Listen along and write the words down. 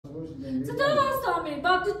تو واسطامه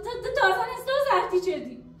باب تو تازه نیست زرتی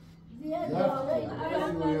چردی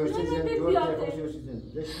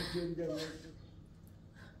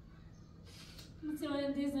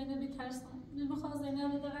متوجه زینب ترسم نمیخواد زینب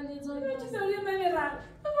دقیقاً یه جایی باشه چطوری میمیرم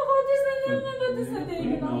نمیخواد زینب من با زندگی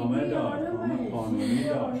نامه داشت نامه قانونی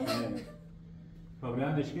داشت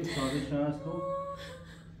پرابلمش که سادش هست تو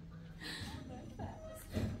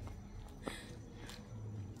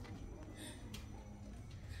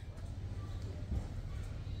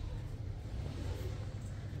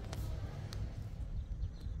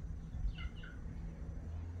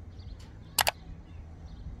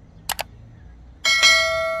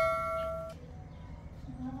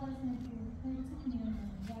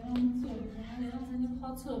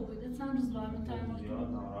چند روز برام تحمل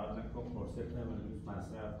زیاد ناراحت نکن فرصت نمیدونی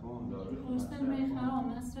مصرف کن دارو فرصت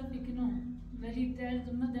میخرام مصرفی کنم ولی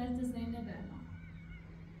درد ما درد زینبه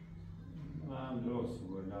من درست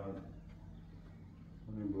بودم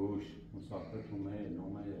همین بوش مسافر تو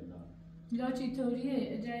نومه لا چطوریه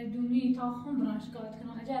اجای دونی تا خون برانش کارت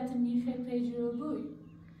کنم اجای نیخه پیج رو بوی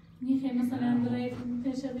نیخه مثلا برای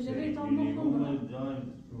پیشه بجایی تا مخون برانش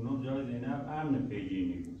جای زینب امن پیجی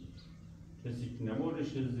نیست کسی که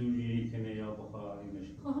نبردش زوری کنه یا بخواهیمش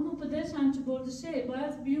خب همون پدرش هم چه بردشه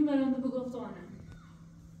باید بیون برانده بگفتانه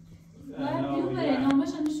باید بیون بره نامش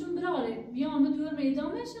نشون براره بیامه دور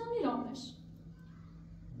میدامش یا میرامش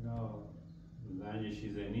نه زنجشی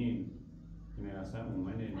زنین اینه اصلا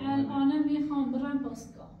اومنه الان میخوام برم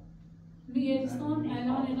پاسگاه میگرستم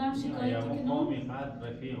الان ایرم شکایتی کنم ما میخواد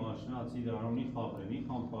رفیق آشنا چی دارم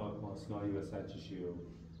میخوام پاسگاهی وسط چشی رو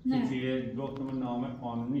نه چیه گفتم نامه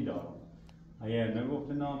قانونی دارم اگر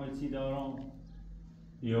نگفت نامه چی دارم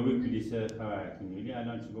یا به پلیس خبر کنی ولی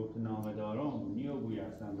الان چی گفت نامه دارم نیا بوی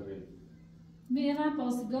اصلا بره میرم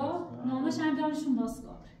پاسگاه نامش هم بیانشون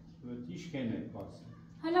پاسگاه تیش کنه پاس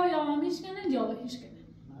حالا یا ما میشکنن یا بهش کنن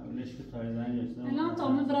اولش که تای زنگ الان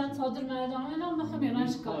تا من برم صادر مردان الان میخوام یه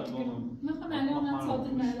شکایت کنم میخوام الان من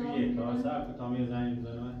صادر مردان تا سر که تا می زنگ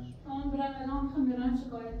بزنم من برم الان میخوام یه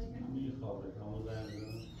شکایت کنم میخوابه تا من زنگ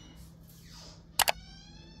بزنم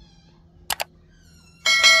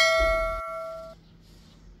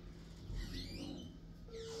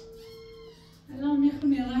الان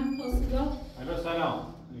میخوام یه پاسگاه الو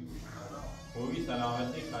سلام خوبی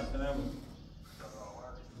سلامتی خسته نبود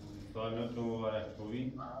سال تو مبارک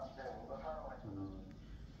خوبی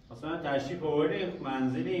اصلا تشریف آوردی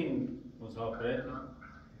منزل این مسافرت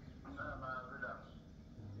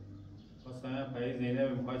اصلا پای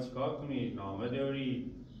زینب میخواد چیکار کنی نامه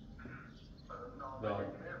داری دار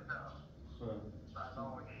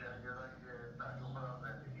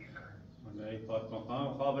ای فاطمه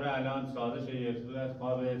خانم خواب را الان سازش یه از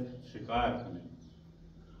خواب شکایت کنه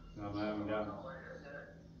نامه میگم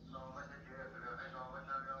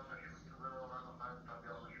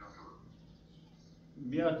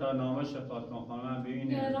بیا تا نامه فاطمه خانم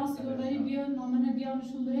ببینه راست گوری بیا نامه بیا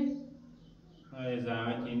نشون بده ای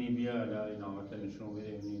زحمت اینی بیا الان نامه نشون بده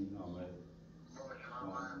این نامه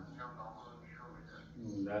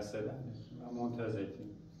دست دادن من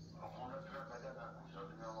منتظرتیم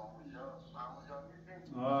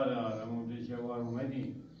آره اونجا چه بار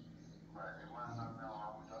اومدی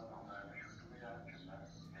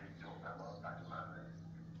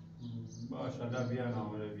باشه الان بیا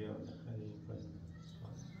نامه رو بیا کشت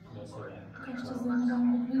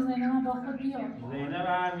زینبم بگوی زینبم با خود بیار زینب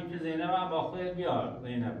هم میگه زینب هم با خودت بیار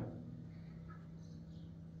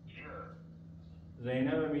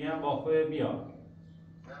زینب میگم با خودت بیار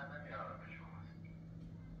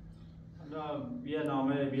حالا بیا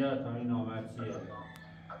نامه بیا تا این نامه چیه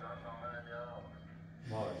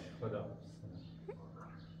باش خدا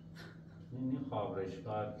این خوابش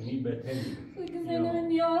کار کنی بهتری که زینب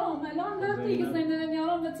نیارم الان وقتی که زینب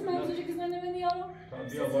نیارم وقتی منظوری که زینب نیارم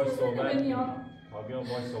بیا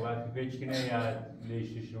باش صحبت پیچ کنه یا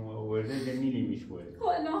لیشتش رو آورده که میلی میشوره خب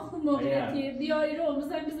الان خوب موقعیتیه بیایی رو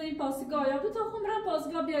بزنی پاسگاه یا تو خون برم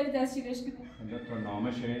پاسگاه بیاری دستگیرش کنی تا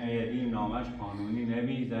نامش ایدی نامش قانونی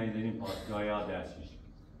نبی زنی پاسگاه یا دستگیرش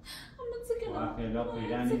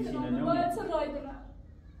کنی باید سر رای برم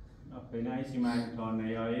فعلا هیچی معلوم تا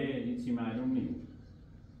نیایه هیچی معلوم نیست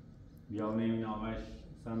بیا این نامش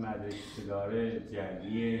مثلا مدرسه داره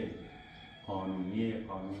جدیه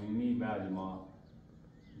قانونی بعد ما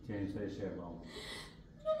چنین شبام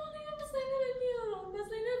من به زینب نیارم به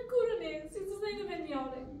زینب کورونه سیزو زینب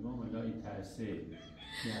نیاره مالا این ترسه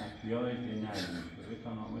بیارش به نرمید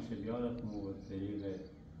بکن نامش بیارت موطریق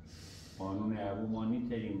قانون ابو ما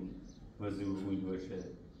نیتریم وزیروی باشه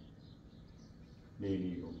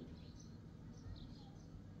لیلی رو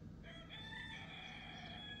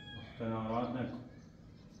ناراحت نکن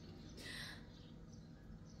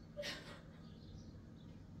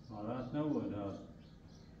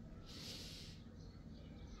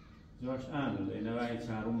جاش امنه اینه ولی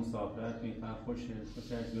چند رو مسافرت میکنه خوشه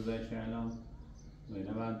از گذشت الان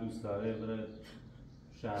اینه من دوست داره بره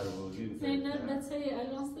شهر بودی زینب بچه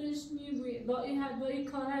الان سرش میبویه با این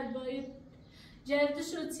کارت با این جرد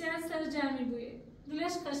شد چی از سر جمعی بویه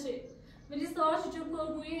دلش خشه ولی ساعت جو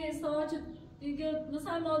پر بویه ساعت دیگه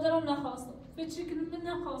مثلا مادرم نخواستم فکر کنم من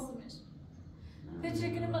نخواستمش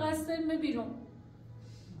فکر کنم قصد میبیرم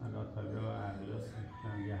الان طبیعه و اندرست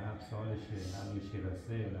یه 7 سالشه همیشه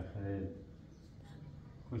رسته بالاخره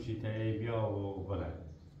کشیته بیا و بره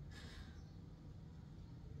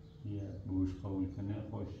یه بوش قبول کنه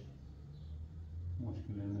خوش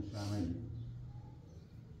مشکل نشمه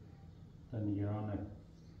تا نگران نکن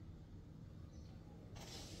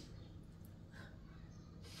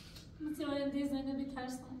مثل آینده زینب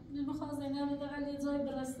ترسم نمیخواه زینب دقیقا یه جای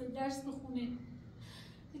برسته درس بخونه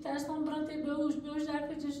ترسم برانته بهوش در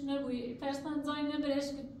فکرش نبویه ترسم جایی نبرش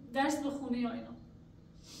که درس بخونه یا اینا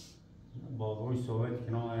با روی صحبت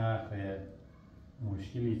کنم یا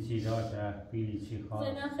مشکلی چی داشت پیلی چی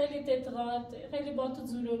خواست زینب خیلی تطقاته خیلی با تو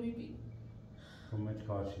زورو بیبی کمت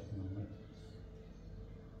کار شکنم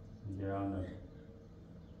نگران نکن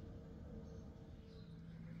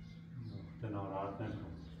ناراحت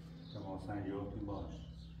نکن که ما سنجوبی باش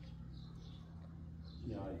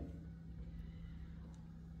یای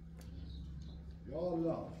یا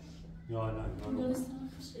الله یا الله درستم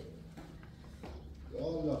خوشه یا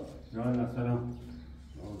الله یا الله سلام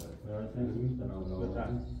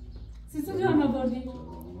سیتو جامعه بردی؟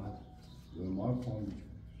 ما پایین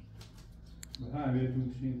بهتون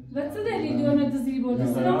بشین و چه دلیلی اونو دزدی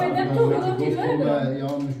بردی؟ سلام بدم تو بدم که دوره برم یا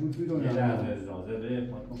نشون توی یه دنیا لحظه اجازه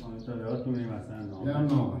ده فاطمه خانم تا یادتون این مثلا یا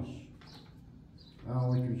نامش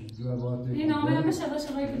اوی کشی دو باید این نامه همه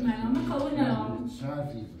شقای که من همه قبول ندارم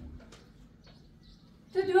شرفی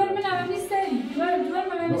تو دوار من هم نیستایی دوار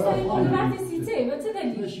من هم نیستایی برد رفتی سیته و چه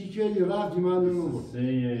دلیل؟ شیکه یه رفتی من نمو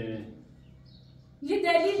یه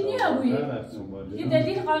دلیل نیا بویه یه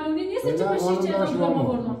دلیل قانونی نیست چه باشی چه دوار ما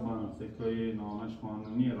بردم سکتای نامش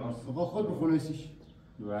قانونیه راست آقا خود بخونه سیش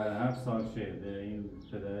دوار 7 سال شده این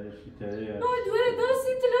پدرش شیطره با دوار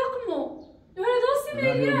داستی تلاقمو دوار داستی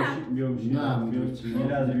میگم بیا بشین یه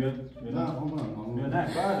لحظه بیا نه خب بیا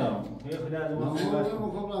نه کار دارم یه خیلی از ما صحبت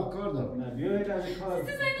خب کار دارم نه بیا یه لحظه کار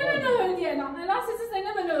سیتی زینب نوردی الان سیتی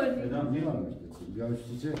زینب نوردی بدم بیا بیا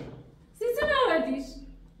سیچه سیتی نوردیش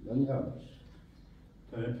یعنی همش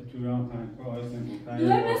طرف توی هم کنکا آیسن بودن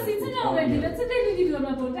دوار من سیتی نوردی و چه دلیلی دوار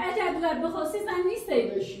ما برد اگر دوار بخواستی زن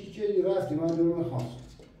نیستی شیکه یه رفتی من دور میخواست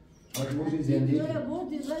آج بودی زندگی زن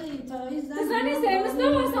نیستی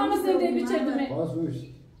مثل واسه زنده بیچه باز روش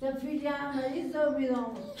تفیلی عملی زو بیدم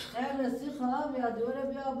رسی خراب یا دوره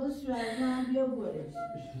بیا بس شو از من بیا بورش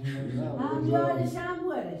هم بیارش هم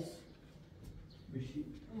بورش بشی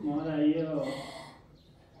مادر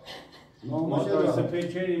ما تا سپه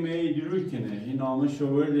کریم ایدروی کنه این نامه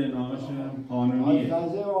شورده نامه قانونیه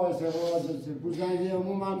آیزه و آیسه و آیسه بزنگی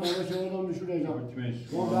همون من نامه شوردم نشون ایجام حکمش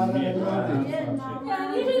اون قانونیه یعنی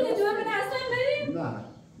روی دوار من اصلا بریم؟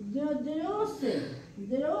 نه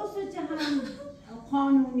درسته چه هم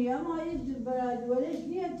قانونی هم برای دورش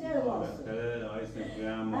نیه درسته بالاخره آی سپه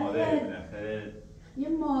هم مادره بالاخره یه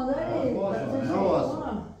مادره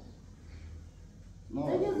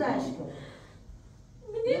دیگه زشت کن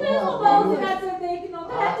میدیم خب بازی نزده کنم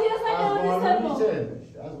ترکی هستن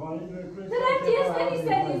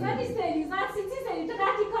که نیستنی زن سیتی سنی تو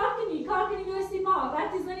رکی کار کنی دوستی ما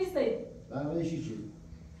رکی زن نیستی برایشی چی؟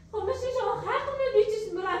 خب بشی شما حق کنه بیچیش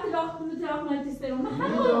برای تلاق کنه تلاق نتیسته من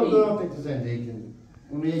حق میدونم کنی دارم تک زندگی کنی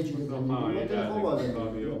اونو یکی بکنی خب بازه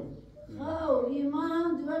خب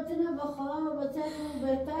ایمان دوارتنه با خواهم و بطن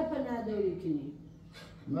بهتر پر نداری کنی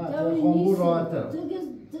نه تلفون راحت تر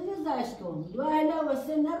تو گذشت کن دو اهلا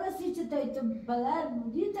واسه نرسی چه تایی تو پدر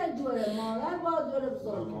بودی تا دوره مادر با دوره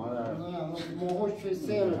بزرگ نه موقعش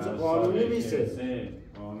فسته چه قانونی میشه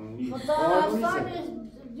خدا اصلا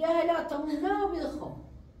یه اهلا تمون نبید خب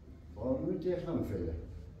قانونی تیخم فعله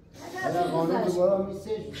اگر تو قانون گذشت دوباره میشه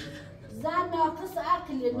زن ناقص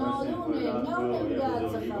عقل نالونه بیاد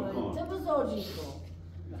خبری تو بزرگی کن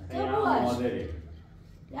تو باش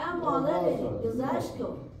یا مادره گذشت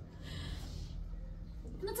کن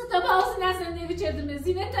نه تو بازی نزنده بیچه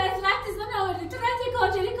زینه تو از رفتی زن آوردی تو رفتی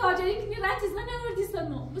کاجری کنی رفتی زن آوردی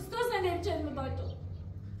سنو بس تو زنده بیچه دمه باید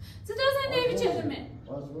تو زنده بیچه دمه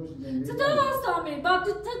تو واسطامه با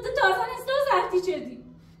تو تازه نیست تو زفتی چردی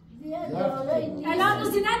الان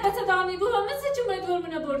زینت به تدانی بود و مثل چی باید دور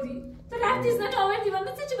منو بردی تو رفتی زن آوردی و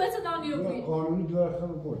مثل چی به تدانی بودی قانونی دوار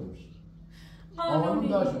خیلی برده میشه قانونی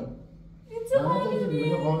داشتم این چه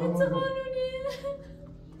قانونیه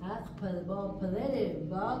حق با پدره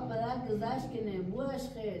باید پدر گذشت کنه بوش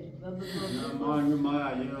خیر و بزرگی ما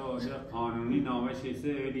یه قانونی نامه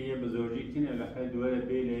شیسته یه بزرگی کنه لخه دوره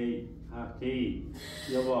بیله هفته‌ای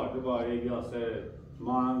یه بار دو بار بیاسه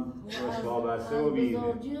ما هم وابسته و بینه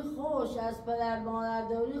بزرگی خوش از پدر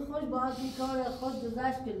مادرداری خوش باید این کار خود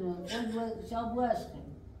گذشت کنه خود شب بوش خیر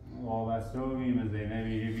وابسته و بینه زینب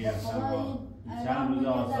میری بیاسم چند روز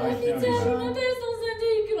آسایش این جرونه درستان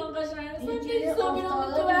زندگی کنم قشنگ اصلا بیدی سامیرم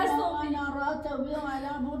تو برسام این راحت و بیام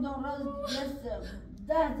الان بردم راز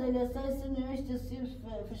 10 جلسه سه نوشت سیم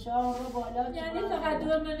فشار رو بالا یعنی فقط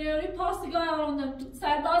 2 میلیونی پاسگاه یاراندم تو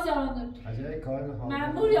سرباز یاراندم تو عجای کار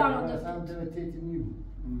مأمور یاراندم اصلا دل تیتی نیبود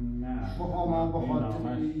نه بخوام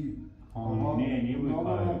بخاطر قانونی نیبود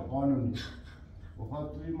قانونی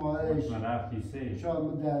بخاطر مادرش من رفتی سه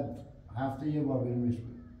شاید در هفته یه بار بریمش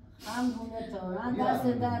هم بونه تو من دست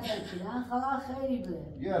درد نکنم خدا خیلی بله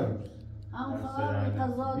یه روز هم خدا بی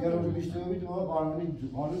قضا یه روز بیشتر بید ما قانون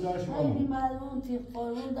داره شما خیلی معلوم تیف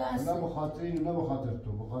قانون دست نه بخاطر اینو نه بخاطر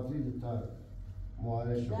تو بخاطر تا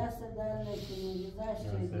مادرش شد دست درد نکنم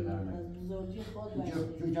گذشت کنیم از بزرگی خود باشید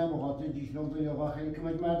چون که بخاطر جیشنم تو یا خیلی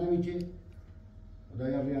کمک مردمی که خدا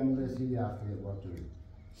یا ریان رسید یه هفته یه بار توی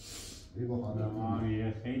بی بخاطر ما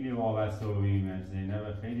خیلی وابسته و بیمه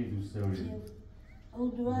زینب خیلی دوست داریم او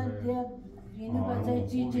دوان دیگه یعنی بچه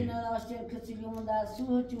چیزی نداشته کسی بیمون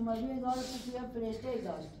دستو هچی اومدی اگاره کسی یا فرشته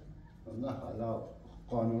داشته نه حالا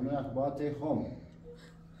قانون اخبات خم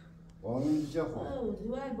قانون دیگه خم او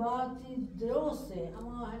دوان باتی درسته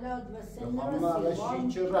اما حالا به سن خانم علشی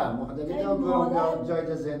چه رم مخدمی دام برام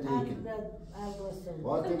جای زندگی کن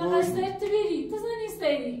مقصر تو بیری تو زن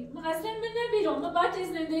نیستی مقصر من نبیرم ما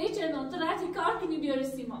باید زندگی چندان تو رفتی کار کنی بیاری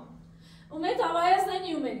سیما اومد آقای از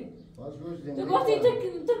نمیومدی تو گفتی تو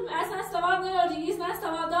اصلا سواد نداری ایز نه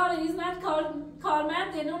سواد داره ایز نه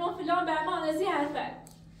کارمند نونو فلان به امان ازی حرفه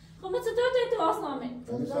خب ما چطور توی تو آسنامه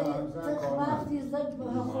تو وقتی زد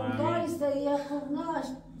خوب دایسته یه خوب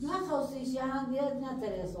نخواستیش یه هندیت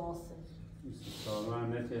نترس آسه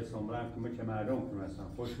سالمان نترسم رفت که مردم کنم اصلا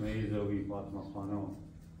خوش میزوی فاطمه خانم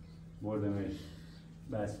بردمش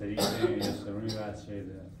بستری کنه یه سرونی بست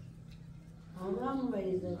شده همراه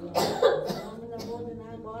ممیزه دارم همون بود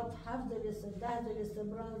نه باید 7 جلسه 10 جلسه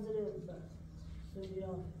بران زیر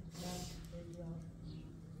سوریا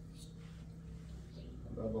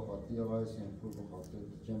بخاطر یه آقای سنفور بخاطر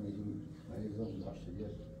که میدون مریضم داشته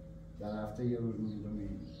در هفته یه روز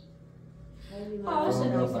میدون خواهش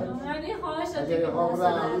نکنم یعنی خواهش اگر یه خواب رو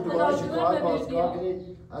همون دوباره شکایت بازگاه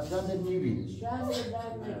کنید اصلا دل میبینیش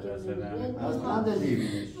اصلا دل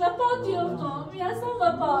میبینیش و پا دیفتم یاسم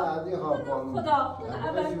و پا خدا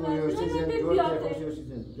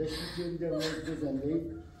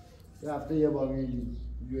رفته یه بار میدون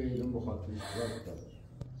بخاطر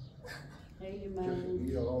خیلی ممنون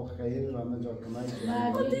یا خیلی ممنون جا کمک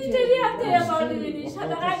تو اینطوری هفته یه بار میبینیش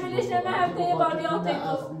حتی قبلش همه هفته یه بار بیاته تو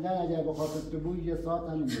اصلا اگر بخاطر تو بود یه ساعت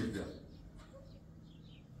هم میشه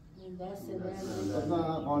دست اصلا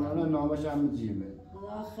قانون نامش هم جیمه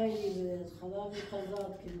خدا خیلی بده خدا بی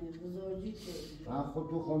قضات کنه بزرگی که من خود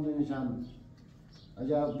تو خوندنش هم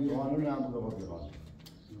اگر بی قانون هم بود بی قانون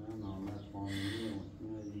نه نامه قانونی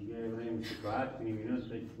دیگه بریم شکایت کنیم اینو تا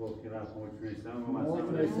که گفتی رفت موجود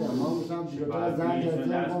ما مثلا شکایت زن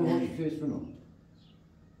جزن کن موجود کشونو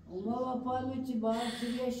اوما با پای میچی باید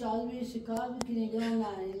توی شادی بی شکایت بکنی نه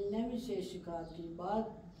نمیشه شکایت کنی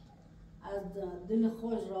باید از دل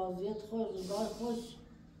خوش راضیت خوش رضای خوش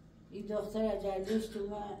این دختر اجلیش تو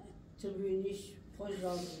ما تبینیش خوش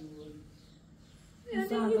راضی بود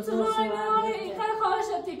یعنی هیچ رای نهاری خیلی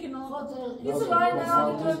خواهشت تکنم هیچ رای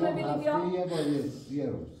نهاری تو ببینی بیا یه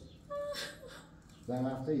روز در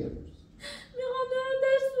هفته یه روز میخوام دارم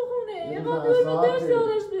درس بخونه میخوام دارم درس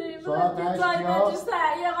یادش بریم میخوام جای مدرسه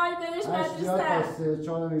یه قای برش مدرسه 8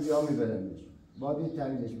 4 میلیون میبرمش باید این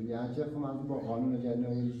تغییرش بدی هرچه خب من با قانون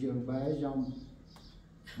جنایی رو بهش هم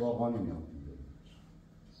با قانون هم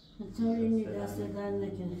طوری می دست در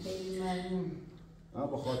نکن خیلی ممنون من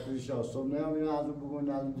با خاطر شاستم نه اینو از اون بگون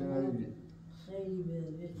نه از جنایی خیلی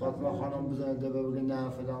بده فاطمه خانم بزنده بگه نه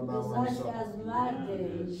فلان به بزرگ از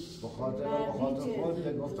مرده با خاطر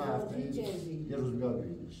خود گفتم هفته یه روز بیا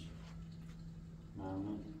ببینیش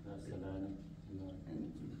ممنون دست در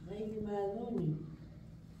خیلی ممنونی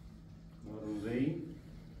روزه ای؟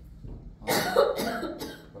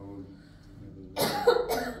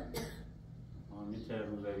 میتونه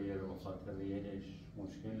روزه رو بخاطر یهش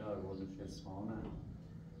مشکل داره بودش اصفهانه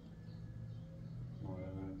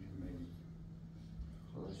مادرم که بگید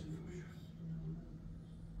خدا شفاش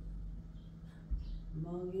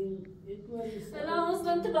سلام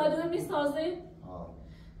اصلا تو بدوه میسازه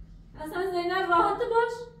اصلا زینب راحت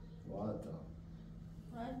باش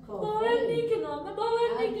باور نمیکنم من باور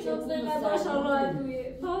نمیکنم زینب باشه راه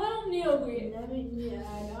بویه باورم نیابویه نمیدونی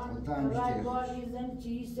الان اول بار ایزم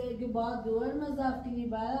چیسته که باید دور مزاف کنی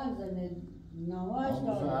بعدم زنه نواش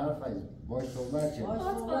داره باش صحبت چه؟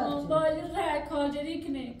 باید رای کارجری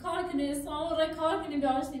کنه کار کنه اسلام رای کار کنه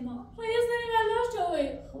بیارسیم ما رای زنی برداشت چاوی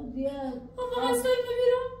خود دیگه خب باید سر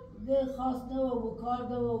ببیرم ده خواسته و کار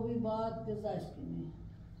ده و بی باید گذشت کنی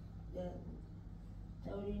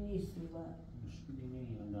طوری نیست باید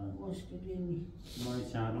مشکلی نیست ما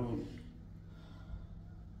چند روز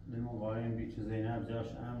به مقایم بی که زینب جاش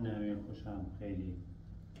امنه و خوشم خیلی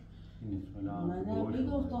من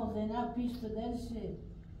میگفتم زینب پیش تو دلشه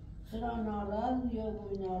چرا ناراض یا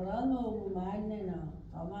بوی ناراض و بو محل نه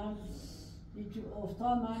تمام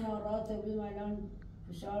افتاد من ناراض بودم الان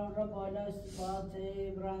فشار را بالا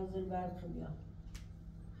استفاده برانزل برخ بیا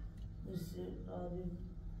بس راضی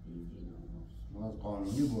دیدی ما از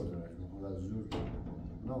قانونی بردنش میخواد از زور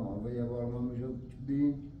نه ما یه بار ما میشد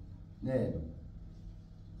بین نه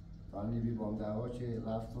فهمیدی با هم دعوا چه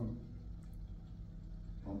رفتم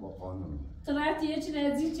من با قانون تو رفتی یه چی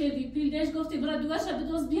نزدیک چردی پیلدش گفتی برا دوار شب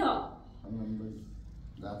دوست بیا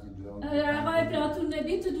آقای پلاتون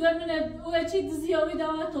نبی تو دوار منه اوه چی دزیاوی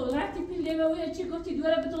دوا تو رفتی پیلده و اوه چی گفتی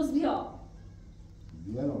دوار بدوز بیا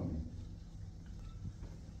دوارم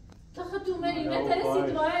تو خطو منی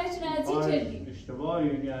نترسی دواره چی نزدیک چردی اشتباهی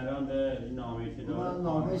یعنی الان ده نامه که داره من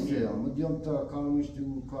نامه سه اما دیم تا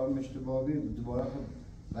کار مشتبابی دوباره خود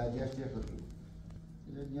برگشتی خطو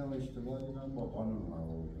دیم اشتباهی دیدم با قانون ما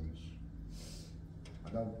بودنش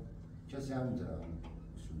حالا کسی هم میتونه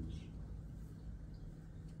اصولش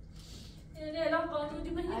یعنی الان قانونی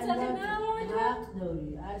به هیچ زده نماید حق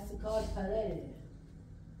داری عرص کار پره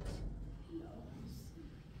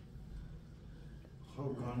خب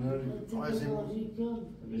قانون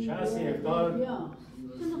نشستی افتار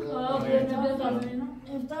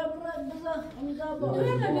افتار بزن امیدار با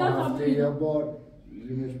هفته یه بار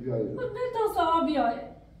لیمش بیایی خود نه تا ساعه بیای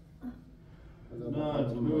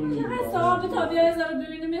نه که هر ساعه تا بیای زره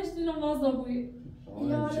ببینیم اشتیلم وازا بوی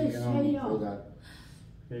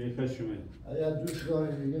خیلی خوش اومد اگر دوست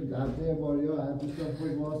داری دیگه هفته یه بار یا هر دوست داری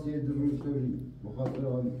خوی باز یه روز داری بخاطر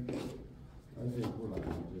آن از یه خولا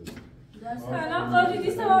الان قالی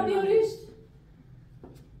دی ساعه بیاریش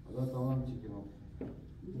حالا تمام چی کنم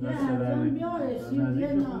یه هفتان بیارش یه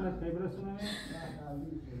نه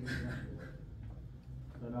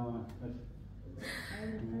سلامت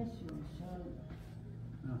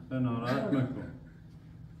نه ناراحت نکن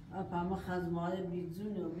همه خزمای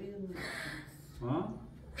بیزونه و بیدون ها؟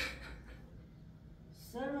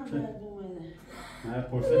 سر من درد اومده نه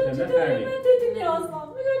فرصت نخری من دیدی نیاز دارم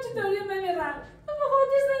میگم چطوری من میرم من به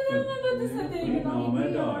خاطر زنده من باید زندگی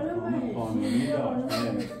نامه داشت نامه قانونی داشت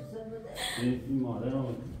این مادر رو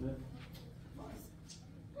بکنه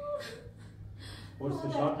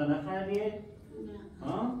فرصت شارت نخریه؟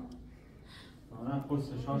 ها؟ آنم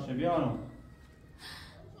فرصت شارت بیارم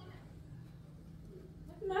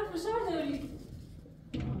من فشار داری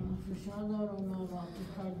فشار دارم من وقتی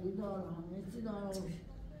خربی دارم همه چی دارم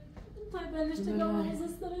تای بلشته گام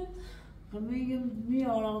آموزست دارد میگم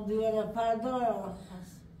میارم دوره پردارم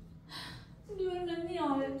دور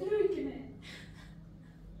نمیاره دروی کنه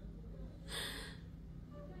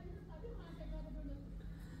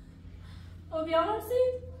بیارم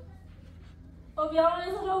سید بیارم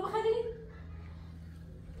از رو بخری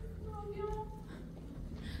بیارم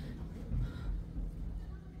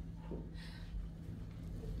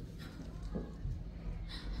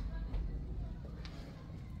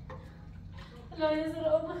لا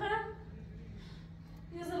يزر أبخر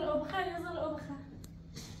يزر أبخر يزر أبخر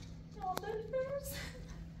يا عم الفرس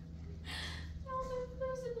يا عم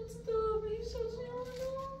الفرس بتستوبي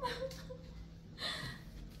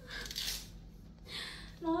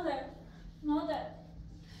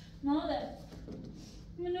مادر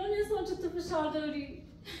منو نیستم چه تو فشار داری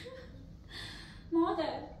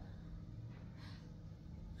مادر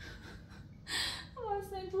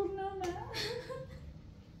واسه پرنامه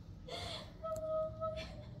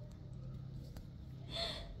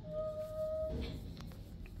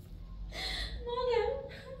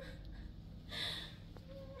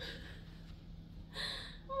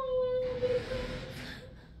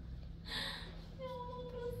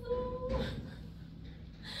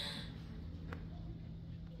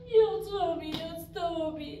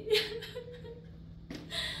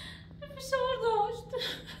فشار داشت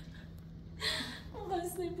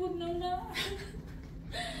واسه پرنامه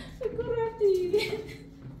فکر رفتی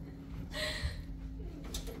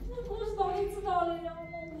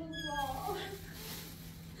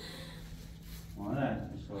مادر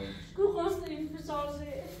فشار کو خواسته این فشار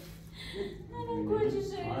شه منو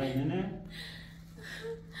کجیشه آره نه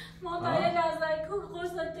مادر یه لحظه که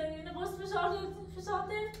قرص دادن اینه قرص فشار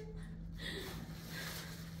ده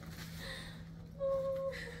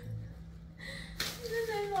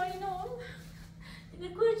اینه ما اینو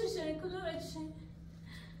اینه کجیشه کدومشه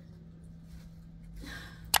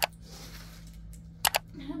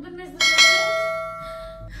به مزده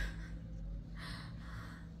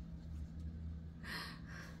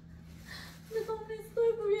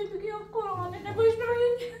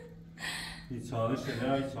این چالش شده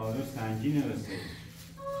های چالش سنگینه بسه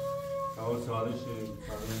که چالش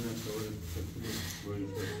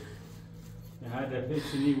یه هر دفعه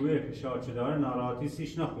چنی بوده فشار چه داره ناراحتی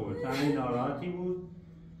سیش نخورد تنهی ناراحتی بود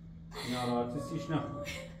ناراحتی سیش نخورد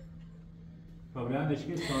قبلندش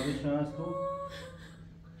که چالش هست تو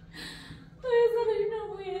تو یه ذره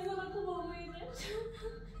اینو بوی یه ذره تو با بوینش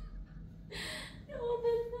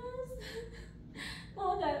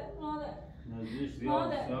مادر نزدیش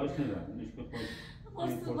زیادش ندارم نشکه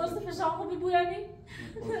خود قرص فشار خوبی بویانی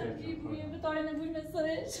بویه به تاینه بوی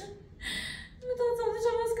مسارش به تا سالش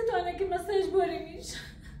هم هست که تاینه که مسارش بویمیش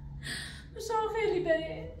فشار خیلی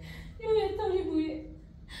بره یه طوری بویه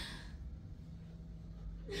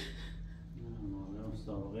مادرم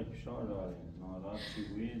سابقه فشار داره ناراحت چی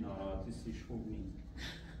بویه ناراحتی سیش خوب نیست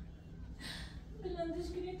بلندش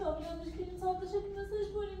کنی تا بلندش کنی سالش که مسارش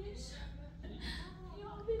بویمیش یا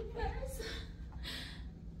بلنس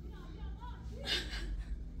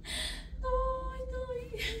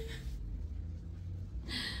دای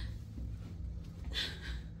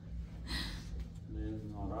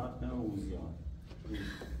ناراحت نه او زیاد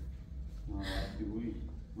ناراحتی بوی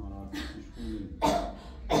ناراحتی سیش خوبی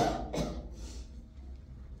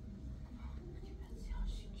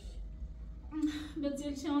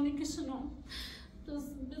بزیلشانی که شنو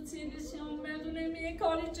بزیلشان مردونه میه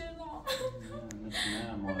کاری جنو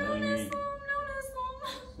نه مادر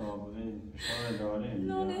سابقه فشار داره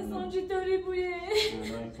لانستان چی داری بویه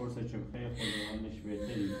الان فرص چکه خودمانش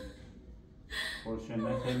بهتری فرصه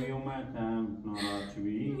نخمی اومد هم ناراحت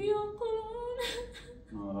چویی یا قرآن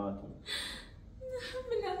ناراحت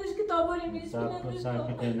بلندش که تاباری میش بلندش سر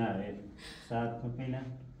کپی نه سر کپی نه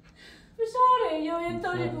فشاره یا یه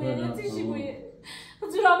طوری بویه یا تیشی بویه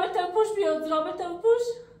زرابتم پوش بیاد زرابتم پوش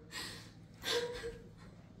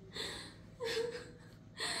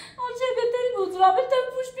آنچه بهتری بود زرابتم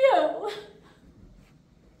پوش بیاد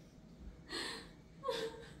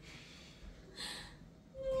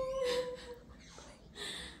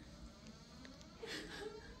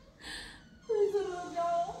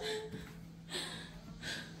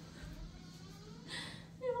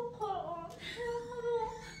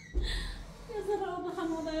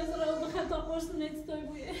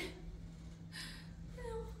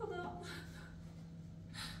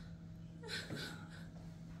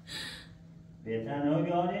بهتر نو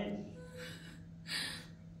بیانش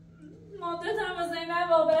مادرتم و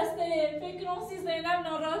زینب وابسته فکر کنم سی زینب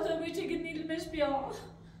ناراحت بوی چه که نیلمش بیا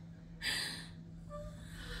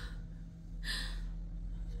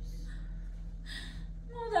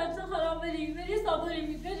مادرتم خراب بری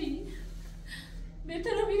صابری بری بهتر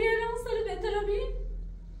رو بیری الان سال بهتر رو بی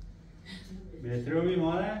بهتر رو بی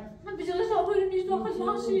مادر من بیچاره صابری میش داخل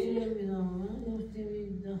ماشی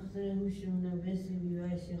دختر میشونه بسی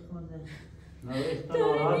بیوشی خودم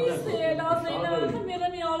داری نیسته لازم اینه که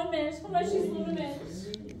میره میارمش خمشی سونمش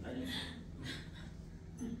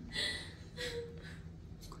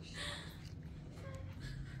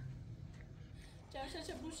جمشه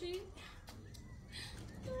چه بوشی؟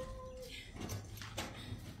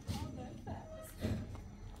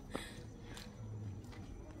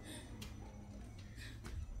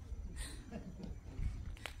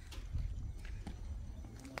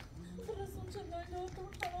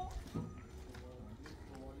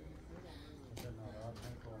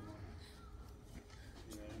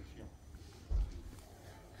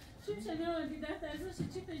 شنو دیده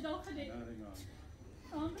درسش چی پیدا کنه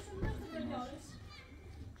آن بشون نفت بیارش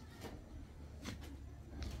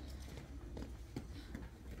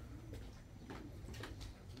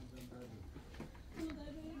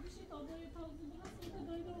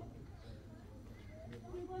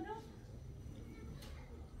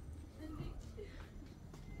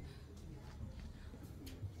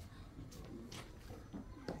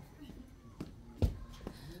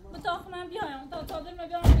من بیایم تا صادر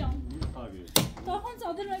بیام تا خون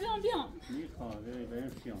صادر بیام میخواد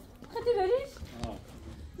بریم بیام خطی بریش؟ آه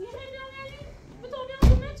میخوای بیام یعنی؟ به تا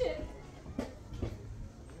بیام کمه چه؟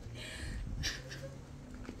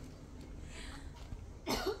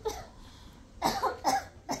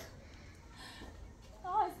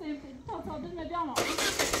 آه استیم تا صادر بیام تا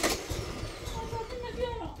صادر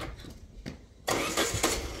بیام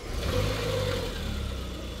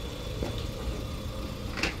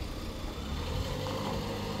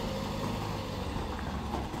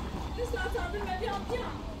Fatima, viens, viens.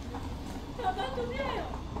 Ça va tout bien.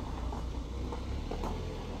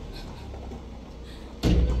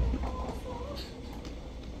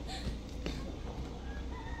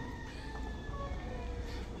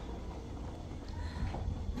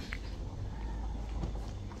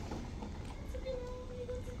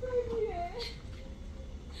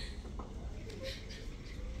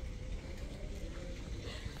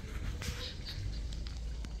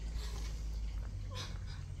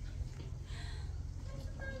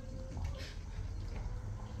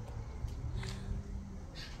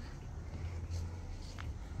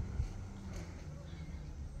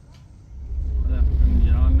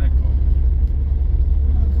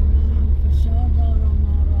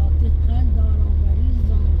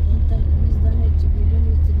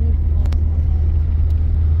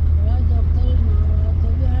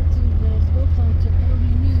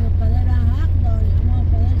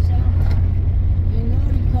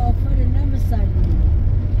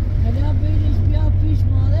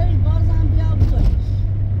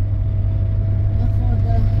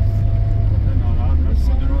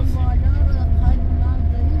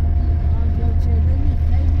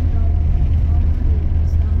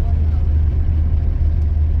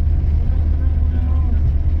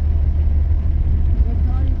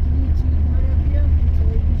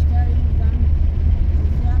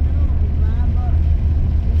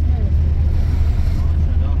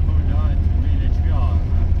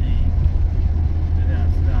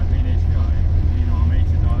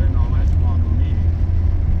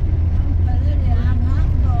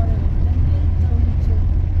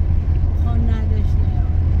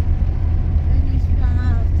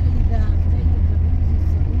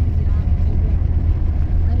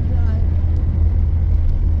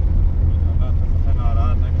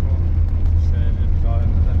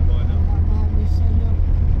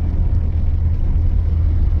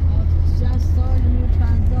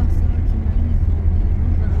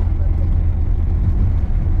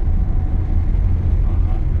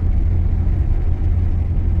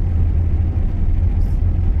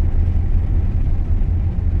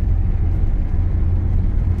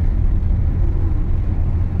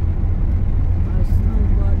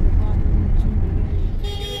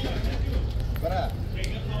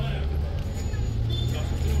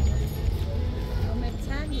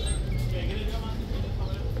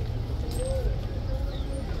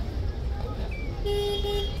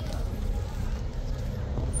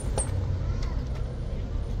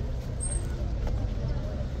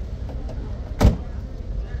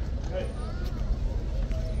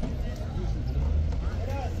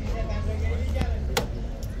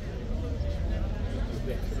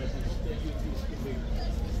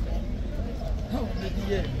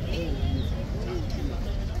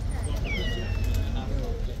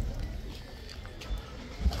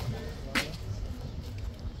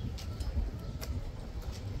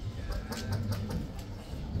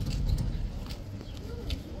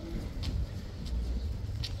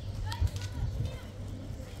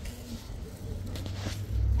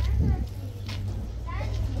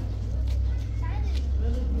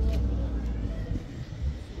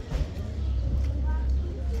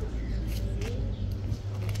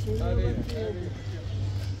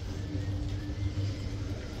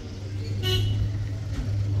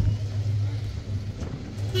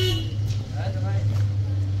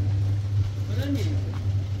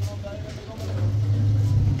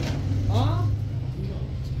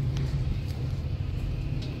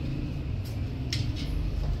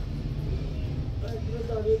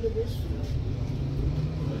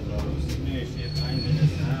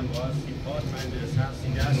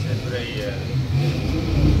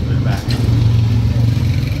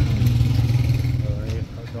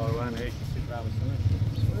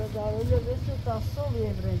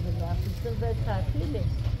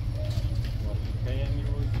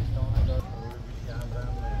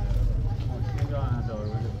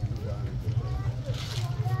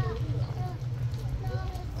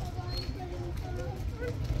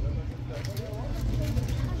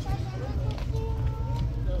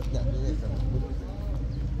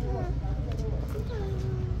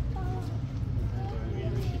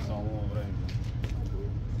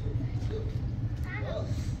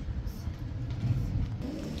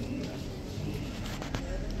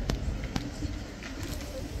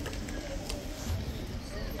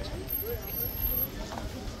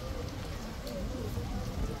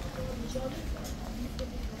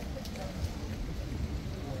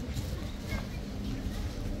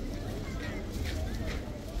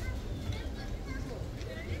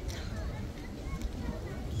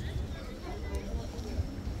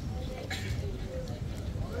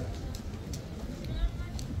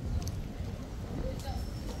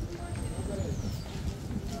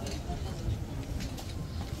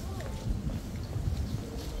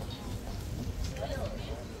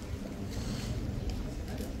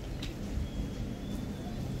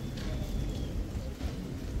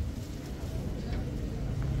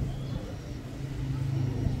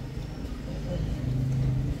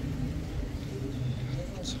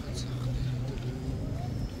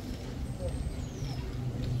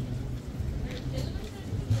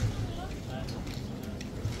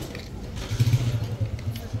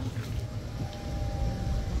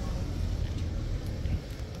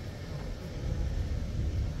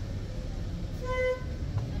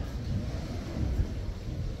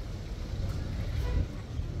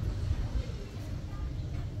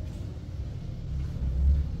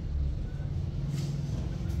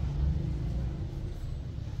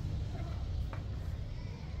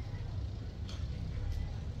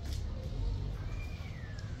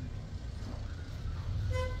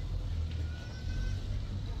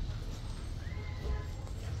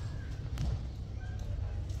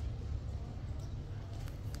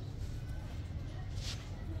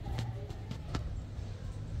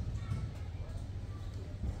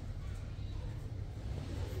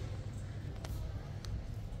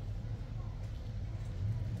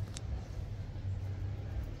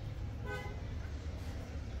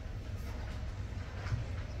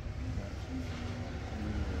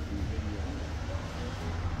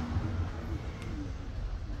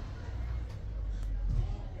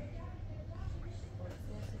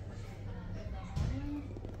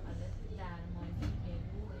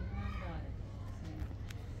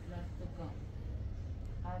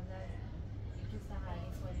 قبل از اینکه سحری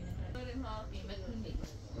خوریم داریم ها قیمت کنیم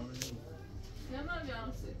یا ما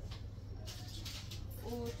بیانسی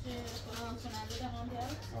او چه کنم کننده ده هم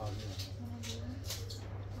بیاد؟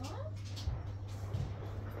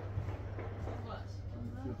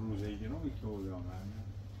 روزه ای رو که او بیامن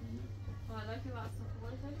حالا که وقت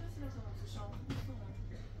خوبه تا کسی رسانم تو شام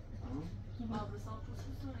آبرسان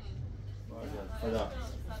پوست کنیم خدا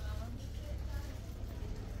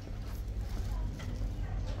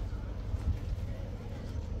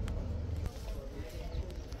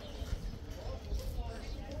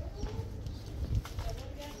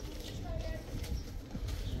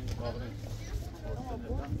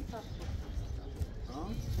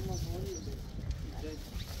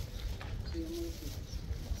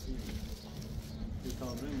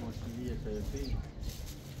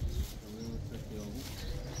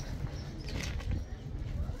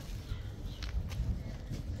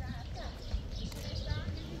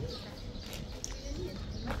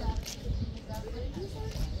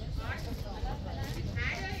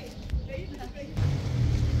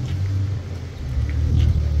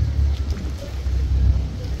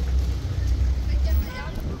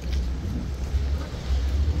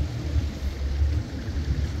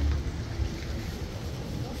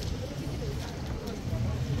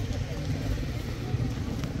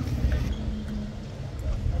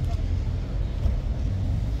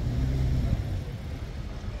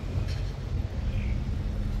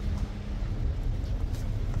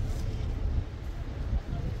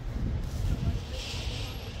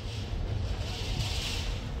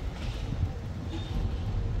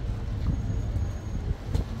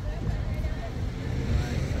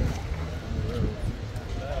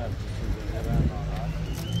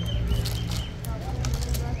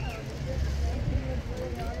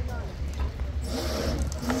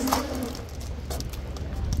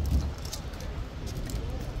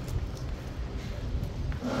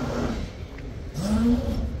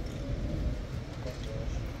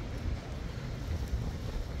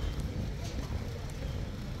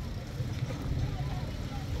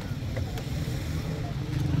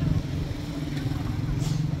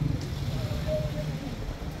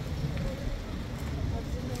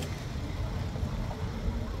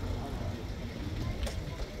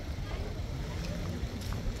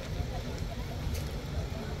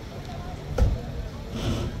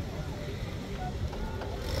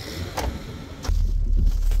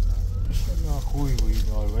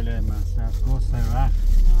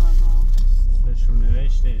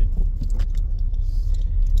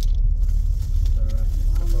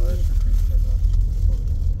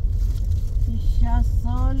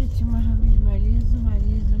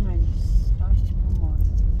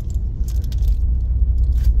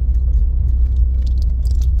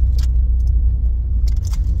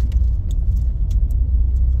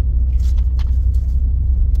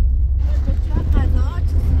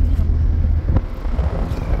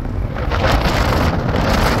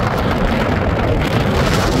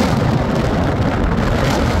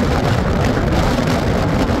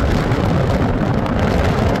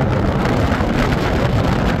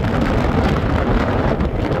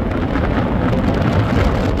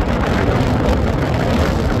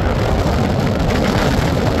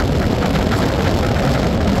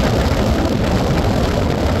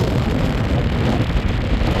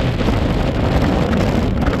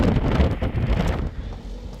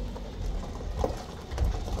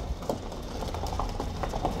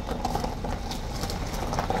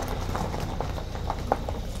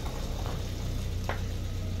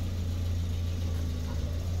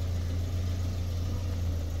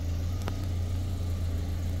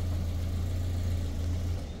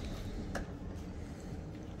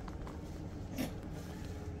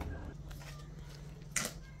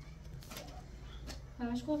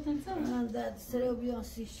همش گفتن سر من در سر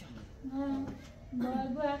بیانسی شد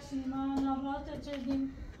باید بخشی ما نامرات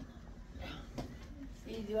چردیم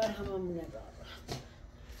این دیوار همه نگاه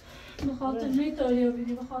به خاطر می تاریو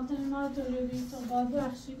بیدی به خاطر ما تاریو بیدی تو باید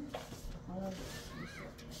بخشی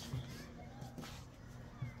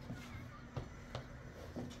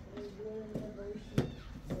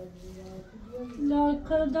لا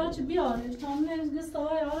کرداچ بیارش tam ne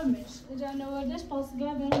gıstava yarmış. Ecane vardeş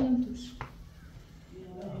pasga benim tuş.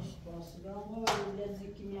 Pasga mı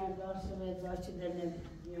öyle kimyagerse ve zaten ne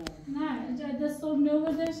diyor. Ne, ecade sob ne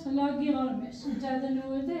vardeş lagi yarmış. Ecade ne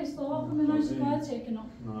vardeş sabah kumdan şikayet çekinom.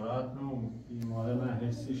 ناراحت نو بیمار من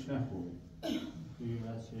حسش نخود توی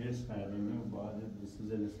بچه حس کردیم و باید بسیز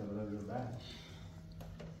لسبرد رو بعد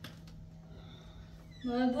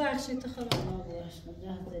باید بخشی تخرم Arkadaşlar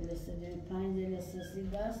 10 lirası değil, 5 lirası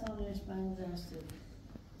sildah sonra 5 lirası.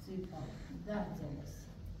 10 lirası.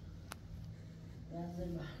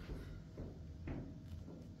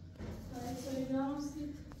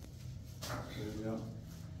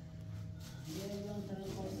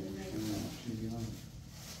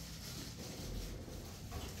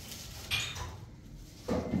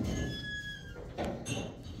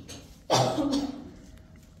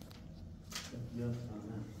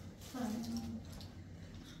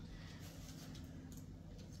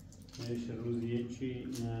 روزیه چی؟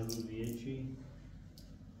 نه روزیه چی؟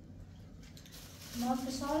 ما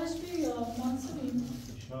فشارش بی یا منصوری؟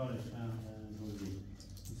 فشارش هم روزی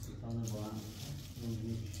ستان با هم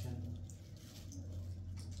روزی بیشتر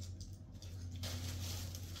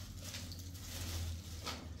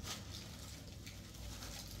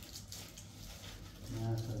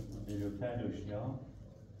نه جلوتر داشتی ها؟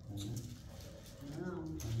 نه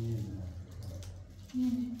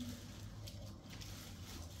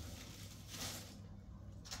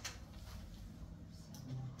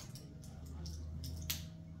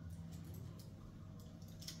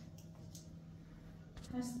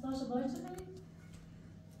هست باشه باید چه کنید؟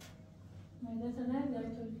 مایده تا نه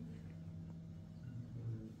داری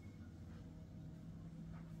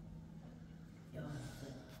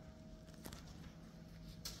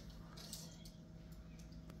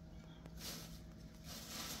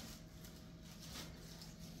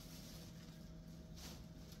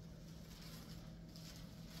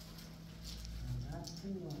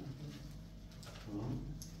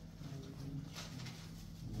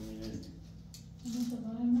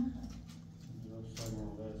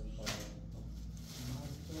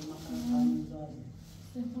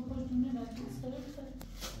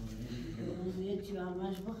توی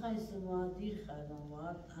همش بخواست ما دیر خردم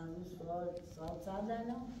باید هنوز ساعت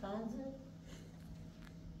الان پنجه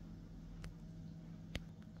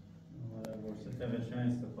فرصت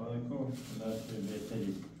قشنگ استفاده کن دست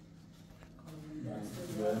بهتری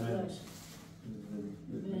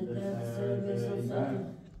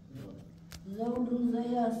زون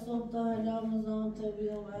روزه از صبح تا اعلام زان تا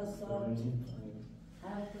بیام از ساعت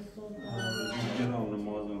هفت صبح تا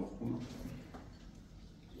نماز